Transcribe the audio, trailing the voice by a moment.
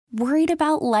Worried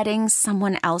about letting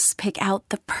someone else pick out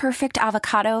the perfect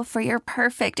avocado for your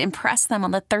perfect impress them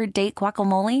on the third date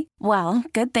guacamole? Well,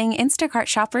 good thing Instacart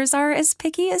shoppers are as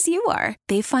picky as you are.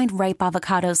 They find ripe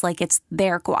avocados like it's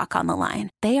their guac on the line.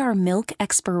 They are milk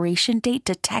expiration date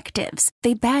detectives.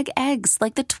 They bag eggs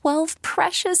like the 12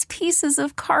 precious pieces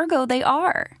of cargo they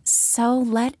are. So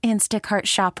let Instacart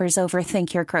shoppers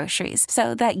overthink your groceries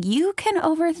so that you can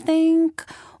overthink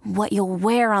what you'll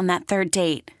wear on that third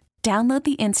date. Download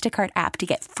the Instacart app to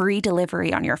get free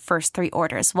delivery on your first 3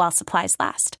 orders while supplies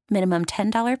last. Minimum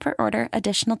 $10 per order.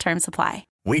 Additional terms apply.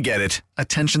 We get it.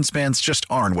 Attention spans just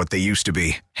aren't what they used to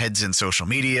be. Heads in social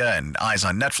media and eyes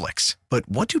on Netflix. But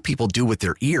what do people do with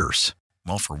their ears?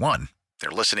 Well, for one, they're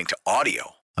listening to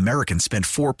audio. Americans spend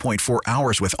 4.4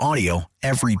 hours with audio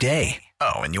every day.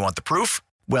 Oh, and you want the proof?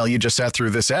 Well, you just sat through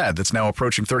this ad that's now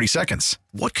approaching 30 seconds.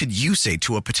 What could you say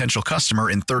to a potential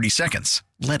customer in 30 seconds?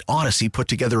 Let Odyssey put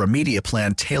together a media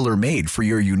plan tailor-made for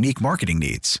your unique marketing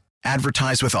needs.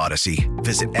 Advertise with Odyssey.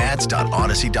 Visit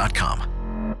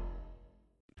ads.odyssey.com.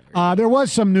 There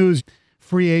was some news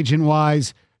free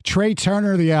agent-wise. Trey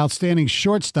Turner, the outstanding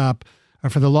shortstop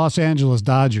for the Los Angeles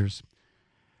Dodgers,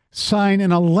 signed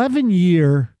an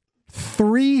 11-year,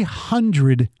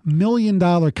 $300 million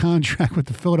contract with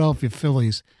the Philadelphia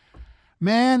Phillies.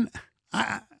 Man,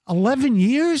 11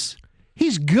 years?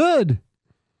 He's good.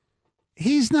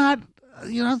 He's not,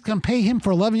 going to pay him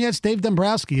for 11 years. It's Dave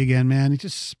Dombrowski again, man. He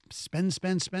just spend.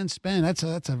 That's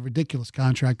a ridiculous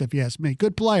contract, if you ask me.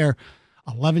 Good player,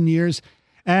 11 years.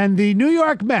 And the New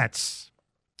York Mets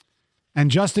and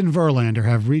Justin Verlander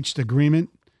have reached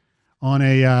agreement on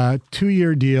a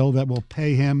 2-year deal that will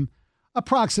pay him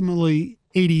approximately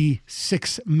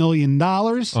 $86 million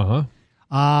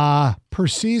per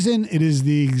season. It is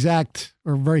the exact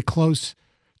or very close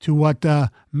to what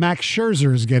Max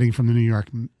Scherzer is getting from the New York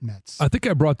Mets. I think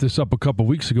I brought this up a couple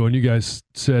weeks ago, and you guys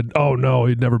said, oh, no,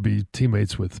 he'd never be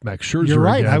teammates with Max Scherzer. You're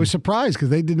right. Again. I was surprised because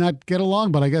they did not get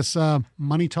along, but I guess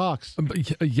money talks.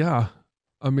 Yeah.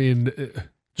 I mean,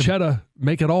 Cheddar,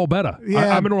 make it all better.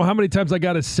 Yeah. I don't know how many times I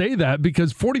got to say that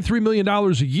because $43 million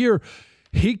a year –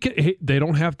 they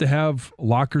don't have to have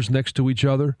lockers next to each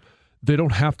other. They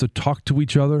don't have to talk to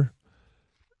each other.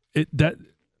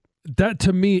 That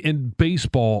to me in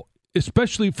baseball,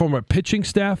 especially from a pitching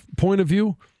staff point of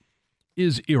view,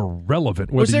 is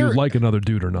irrelevant whether you like another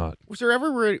dude or not. Was there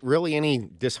ever really any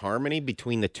disharmony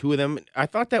between the two of them? I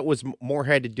thought that was more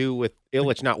had to do with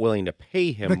Illich not willing to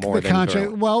pay him more than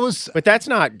contract. Well, it was, but that's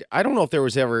not. I don't know if there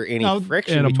was ever any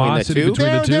friction between the two.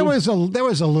 There was a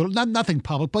little, nothing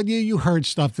public, but you heard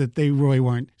stuff that they really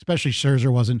weren't. Especially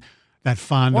Scherzer wasn't that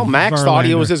fond. Well, of Max Verlander. thought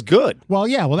he was as good. Well,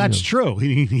 yeah, that's true.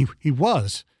 He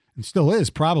was. And still is,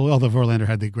 probably, although Verlander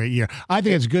had the great year. I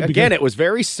think it's good Again, because, it was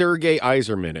very Sergei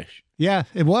Yzerman-ish. Yeah,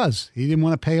 it was. He didn't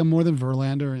want to pay him more than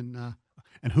Verlander, and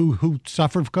who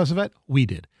suffered because of it? We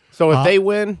did. So if they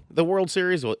win the World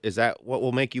Series, is that what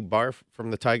will make you barf from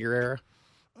the Tiger era?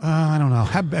 I don't know.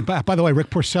 By the way, Rick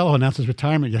Porcello announced his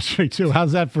retirement yesterday, too.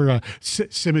 How's that for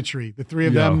symmetry? The three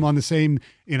of them on the same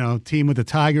team with the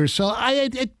Tigers. So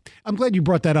I'm glad you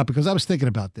brought that up because I was thinking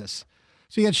about this.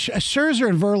 So you had Scherzer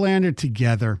and Verlander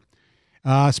together,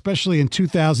 especially in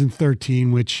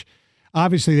 2013, which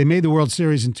obviously they made the World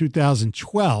Series in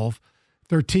 2012.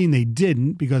 13 they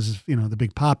didn't because of, the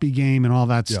big Poppy game and all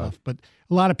that stuff. But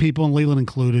a lot of people, and Leland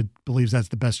included, believes that's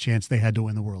the best chance they had to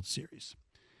win the World Series.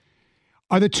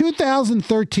 Are the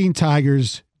 2013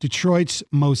 Tigers Detroit's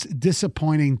most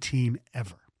disappointing team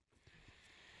ever?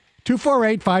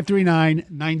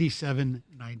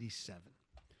 248-539-9797.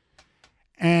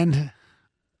 And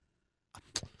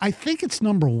I think it's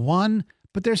number one,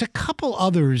 but there's a couple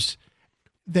others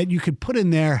that you could put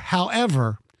in there.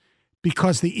 However,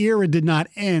 because the era did not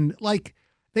end, like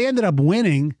they ended up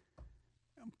winning,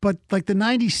 but like the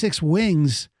 96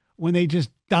 Wings, when they just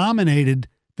dominated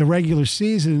the regular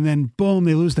season and then boom,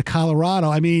 they lose to Colorado.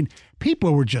 I mean,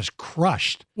 people were just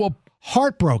crushed. Well,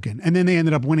 heartbroken. And then they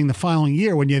ended up winning the following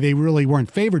year when they really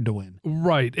weren't favored to win.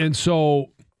 Right. And so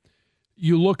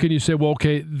you look and you say, well,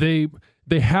 okay, they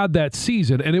had that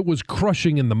season and it was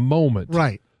crushing in the moment.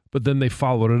 Right. But then they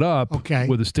followed it up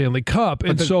with a Stanley Cup.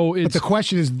 But the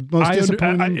question is most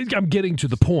disappointing. I'm getting to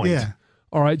the point. Yeah.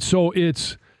 All right. So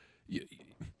it's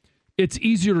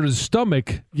easier to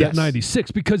stomach that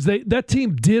 96 because that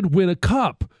team did win a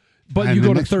cup. But and you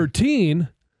go to 13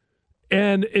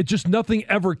 and it just nothing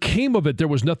ever came of it. There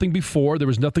was nothing before, there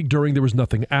was nothing during, there was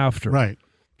nothing after. Right.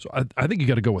 So I think you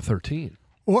got to go with 13.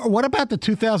 Or what about the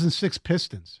 2006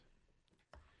 Pistons?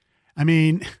 I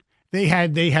mean, they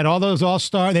had all those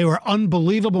all-star. They were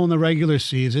unbelievable in the regular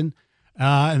season.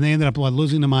 and they ended up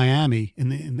losing to Miami in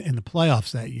the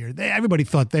playoffs that year. Everybody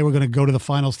thought they were going to go to the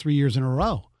finals 3 years in a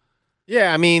row.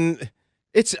 Yeah, I mean,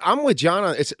 I'm with John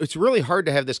on it's really hard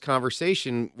to have this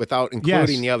conversation without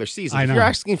including the other seasons. If you're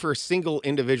asking for a single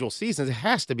individual season, it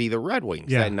has to be the Red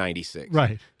Wings in 96.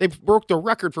 Right. They broke the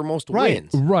record for most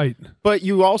wins. Right. But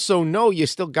you also know you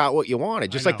still got what you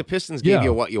wanted, just like the Pistons gave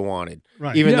you what you wanted.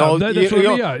 Right. Even though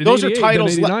those are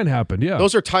titles. 89 happened. Yeah.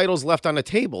 Those are titles left on the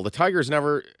table. The Tigers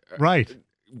never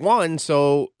won,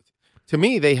 so to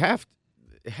me it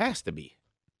has to be.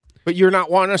 But you're not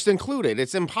wanting us to include it.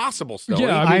 It's impossible still.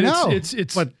 Yeah, I know.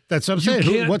 It's but that's what I'm saying.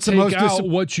 You can't What's take the most out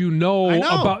what you know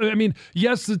about. I mean,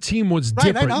 yes, the team was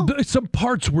different. Some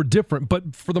parts were different,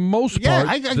 but for the most part,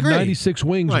 the 96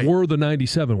 Wings were the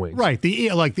 97 Wings. Right. The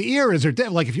eras are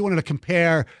like if you wanted to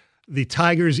compare the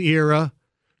Tigers era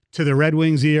to the Red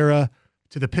Wings era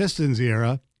to the Pistons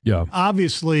era. Yeah.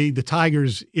 Obviously, the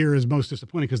Tigers era is most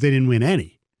disappointing because they didn't win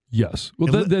any. Yes.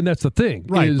 Well, then that's the thing.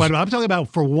 Right. But I'm talking about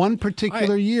for one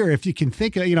particular year, if you can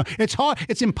think of, it's hard.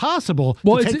 It's impossible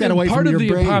to take that away from your brain.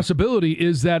 Part of the impossibility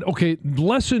is that,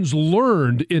 lessons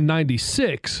learned in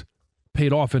 96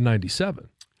 paid off in 97.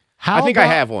 I think I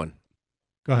have one.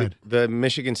 Go ahead. The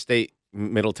Michigan State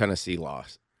Middle Tennessee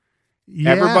loss. Yeah.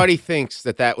 Everybody thinks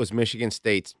that was Michigan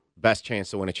State's best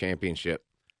chance to win a championship.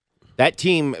 That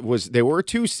team they were a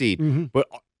 2 seed, but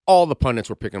all the pundits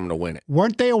were picking them to win it.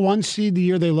 Weren't they a 1 seed the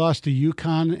year they lost to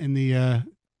UConn in the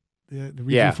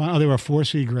regional final? Oh, they were a 4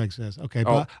 seed, Greg says. Okay,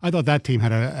 but I thought that team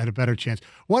had a better chance.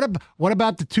 What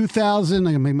about the 2000?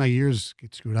 I made my years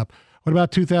get screwed up. What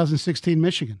about 2016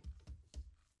 Michigan?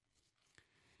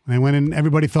 When they went in,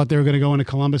 everybody thought they were going to go into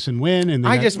Columbus and win. And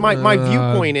my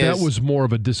viewpoint is that was more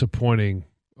of a disappointing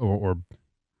or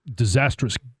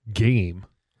disastrous game.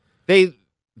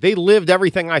 They lived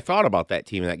everything I thought about that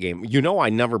team in that game. I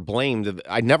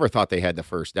never thought they had the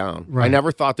first down. Right. I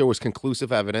never thought there was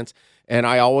conclusive evidence, and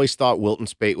I always thought Wilton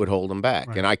Speight would hold them back.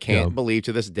 Right. And I can't believe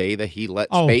to this day that he let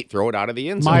Speight throw it out of the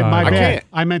end zone. My I bad. can't.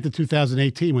 I meant the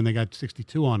 2018 when they got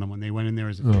 62 on them when they went in there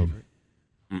as a favorite.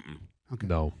 Okay.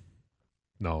 No,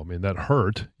 I mean, that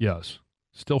hurt. Yes.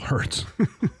 Still hurts.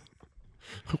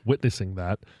 Witnessing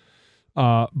that.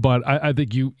 But I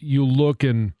think you look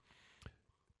and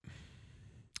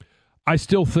I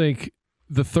still think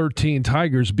the 13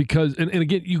 Tigers because, and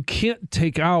again, you can't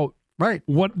take out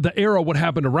what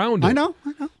happened around it. I know.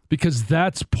 Because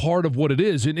that's part of what it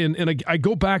is. And I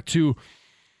go back to,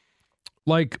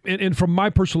 and from my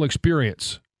personal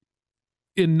experience,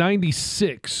 in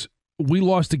 96, we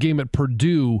lost a game at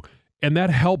Purdue, and that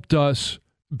helped us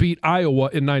beat Iowa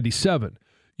in 97.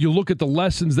 You look at the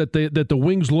lessons that the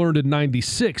Wings learned in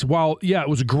 96. While, it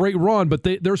was a great run, but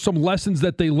there's some lessons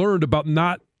that they learned about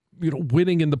not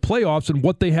winning in the playoffs and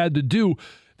what they had to do.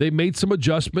 They made some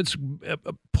adjustments,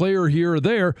 a player here or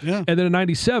there, and then in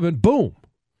 97, boom.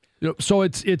 So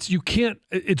it's you can't.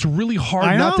 It's really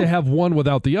hard not to have one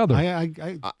without the other.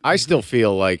 I still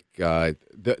feel like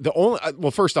the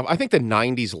only first off, I think the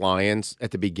 90s Lions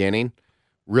at the beginning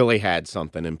really had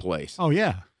something in place. Oh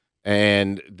yeah.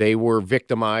 And they were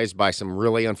victimized by some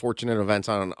really unfortunate events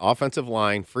on an offensive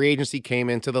line. Free agency came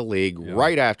into the league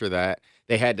right after that.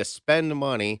 They had to spend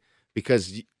money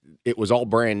because it was all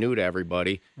brand new to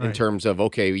everybody in terms of,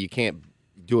 you can't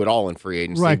do it all in free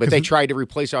agency. Right, but they tried to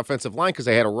replace the offensive line because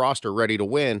they had a roster ready to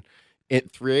win in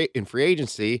free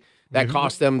agency. That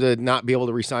cost them to not be able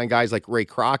to re-sign guys like Ray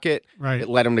Crockett. Right. It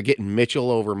led them to getting Mitchell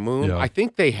over Moon. Yeah. I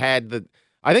think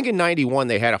in 91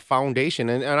 they had a foundation,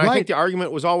 and I think the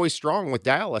argument was always strong with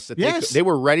Dallas that they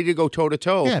were ready to go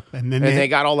toe-to-toe, and they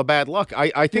got all the bad luck.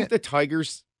 I think the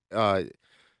Tigers,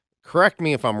 correct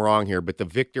me if I'm wrong here, but the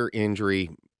Victor injury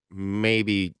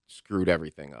maybe screwed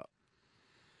everything up.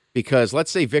 Because let's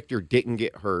say Victor didn't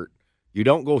get hurt, you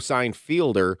don't go sign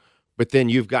Fielder, but then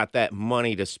you've got that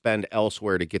money to spend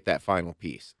elsewhere to get that final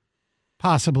piece.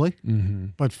 Possibly,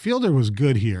 but Fielder was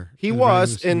good here. He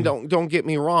was, and don't get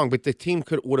me wrong, but the team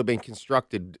would have been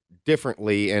constructed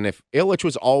differently. And if Ilitch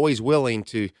was always willing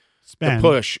to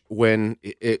push when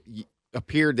it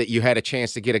appeared that you had a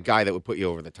chance to get a guy that would put you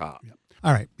over the top. Yep.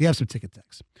 All right, we have some ticket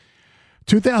techs.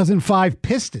 2005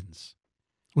 Pistons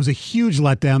was a huge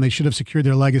letdown. They should have secured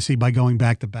their legacy by going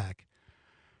back to back,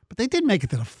 but they did make it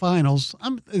to the finals.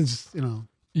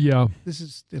 Yeah. This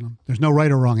is there's no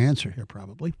right or wrong answer here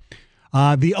probably.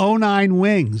 The 09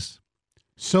 Wings,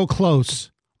 so close,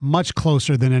 much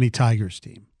closer than any Tigers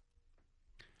team.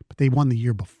 But they won the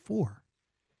year before,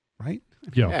 right?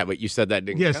 Yeah, but you said that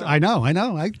didn't count. I know.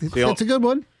 That's a good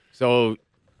one. So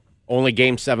only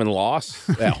Game 7 loss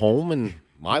at home in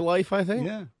my life, I think?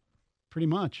 Yeah, pretty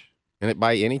much. And it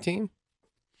by any team?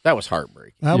 That was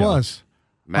heartbreaking. That was.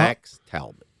 Max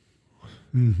Talbot.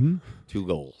 Mm-hmm. 2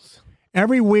 goals.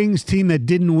 Every Wings team that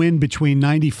didn't win between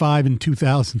 95 and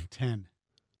 2010.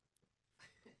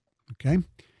 Okay.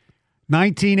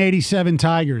 1987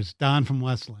 Tigers, Don from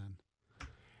Westland.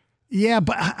 Yeah,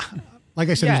 but like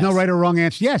I said, There's no right or wrong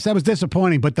answer. Yes, that was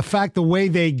disappointing, but the fact the way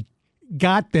they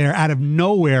got there out of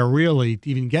nowhere, really, to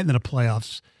even get into the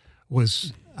playoffs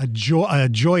was a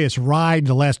joyous ride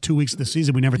the last 2 weeks of the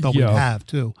season we never thought we'd have,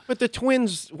 too. But the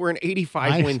Twins were an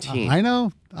 85-win team. I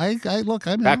know. I know.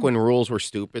 Back when rules were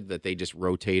stupid, that they just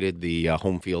rotated the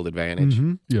home field advantage.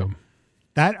 Mm-hmm. Yeah.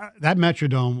 That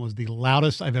Metrodome was the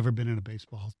loudest I've ever been in a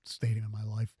baseball stadium in my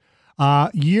life.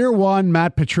 Year one,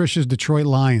 Matt Patricia's Detroit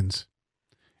Lions.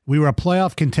 We were a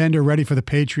playoff contender ready for the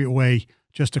Patriot way,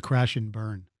 just to crash and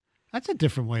burn. That's a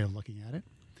different way of looking at it.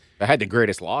 That had the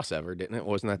greatest loss ever, didn't it?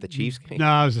 Wasn't that the Chiefs game?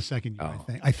 No, it was the second year,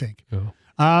 I think. Yeah.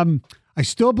 I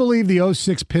still believe the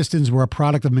 06 Pistons were a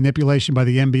product of manipulation by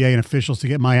the NBA and officials to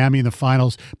get Miami in the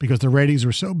finals because the ratings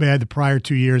were so bad the prior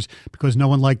 2 years because no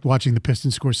one liked watching the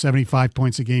Pistons score 75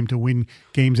 points a game to win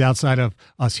games outside of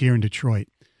us here in Detroit.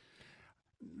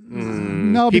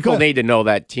 No, people need to know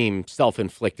that team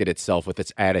self-inflicted itself with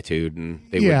its attitude, and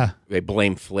they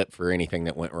blame Flip for anything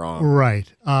that went wrong.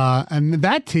 Right. And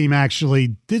that team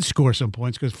actually did score some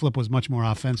points because Flip was much more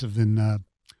offensive than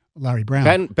Larry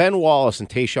Brown. Ben Wallace and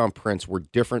Tayshaun Prince were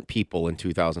different people in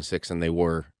 2006 than they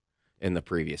were in the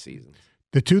previous seasons.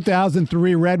 The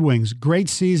 2003 Red Wings, great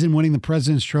season, winning the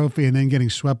President's Trophy and then getting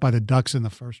swept by the Ducks in the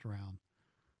first round.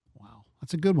 Wow,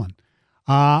 that's a good one.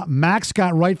 Max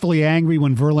got rightfully angry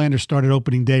when Verlander started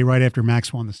opening day right after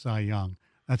Max won the Cy Young.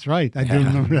 That's right. I do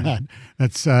remember that.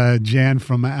 That's Jan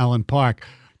from Allen Park.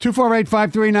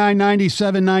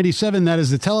 248-539-9797. That is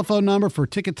the telephone number for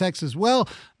Ticket Text as well.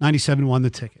 97-1 the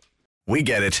ticket. We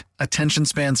get it. Attention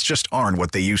spans just aren't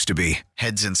what they used to be.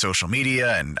 Heads in social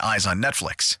media and eyes on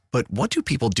Netflix. But what do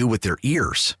people do with their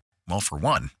ears? Well, for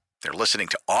one, they're listening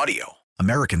to audio.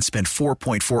 Americans spend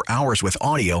 4.4 hours with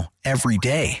audio every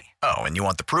day. Oh, and you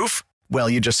want the proof? Well,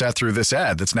 you just sat through this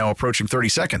ad that's now approaching 30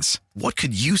 seconds. What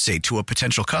could you say to a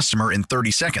potential customer in 30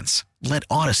 seconds? Let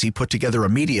Odyssey put together a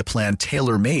media plan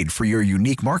tailor-made for your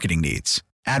unique marketing needs.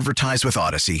 Advertise with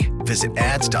Odyssey. Visit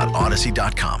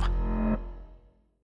ads.odyssey.com.